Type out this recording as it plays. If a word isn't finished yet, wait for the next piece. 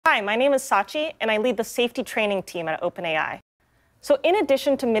Hi, my name is Sachi, and I lead the safety training team at OpenAI. So in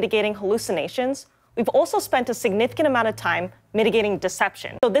addition to mitigating hallucinations, we've also spent a significant amount of time mitigating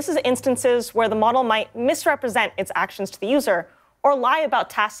deception. So this is instances where the model might misrepresent its actions to the user or lie about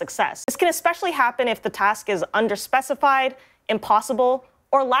task success. This can especially happen if the task is underspecified, impossible,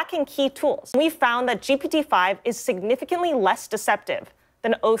 or lacking key tools. We found that GPT-5 is significantly less deceptive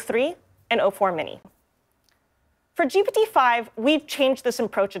than O3 and O4 Mini. For GPT-5, we've changed this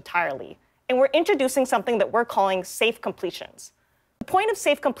approach entirely, and we're introducing something that we're calling safe completions. The point of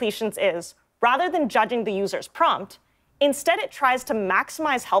safe completions is, rather than judging the user's prompt, instead it tries to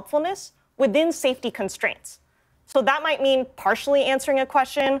maximize helpfulness within safety constraints. So that might mean partially answering a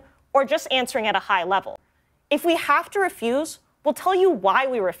question or just answering at a high level. If we have to refuse, we'll tell you why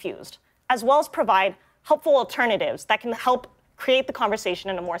we refused, as well as provide helpful alternatives that can help create the conversation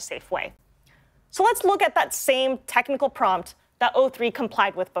in a more safe way. So let's look at that same technical prompt that O3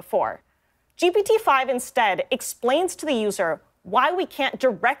 complied with before. GPT-5 instead explains to the user why we can't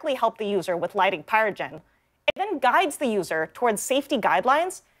directly help the user with lighting pyrogen. It then guides the user towards safety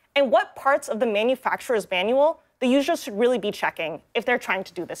guidelines and what parts of the manufacturer's manual the user should really be checking if they're trying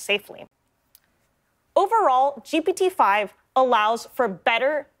to do this safely. Overall, GPT-5 allows for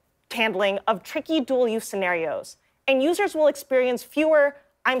better handling of tricky dual-use scenarios, and users will experience fewer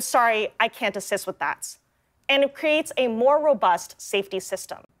 "I'm sorry, I can't assist with that." And it creates a more robust safety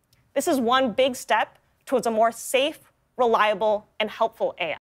system. This is one big step towards a more safe, reliable, and helpful AI.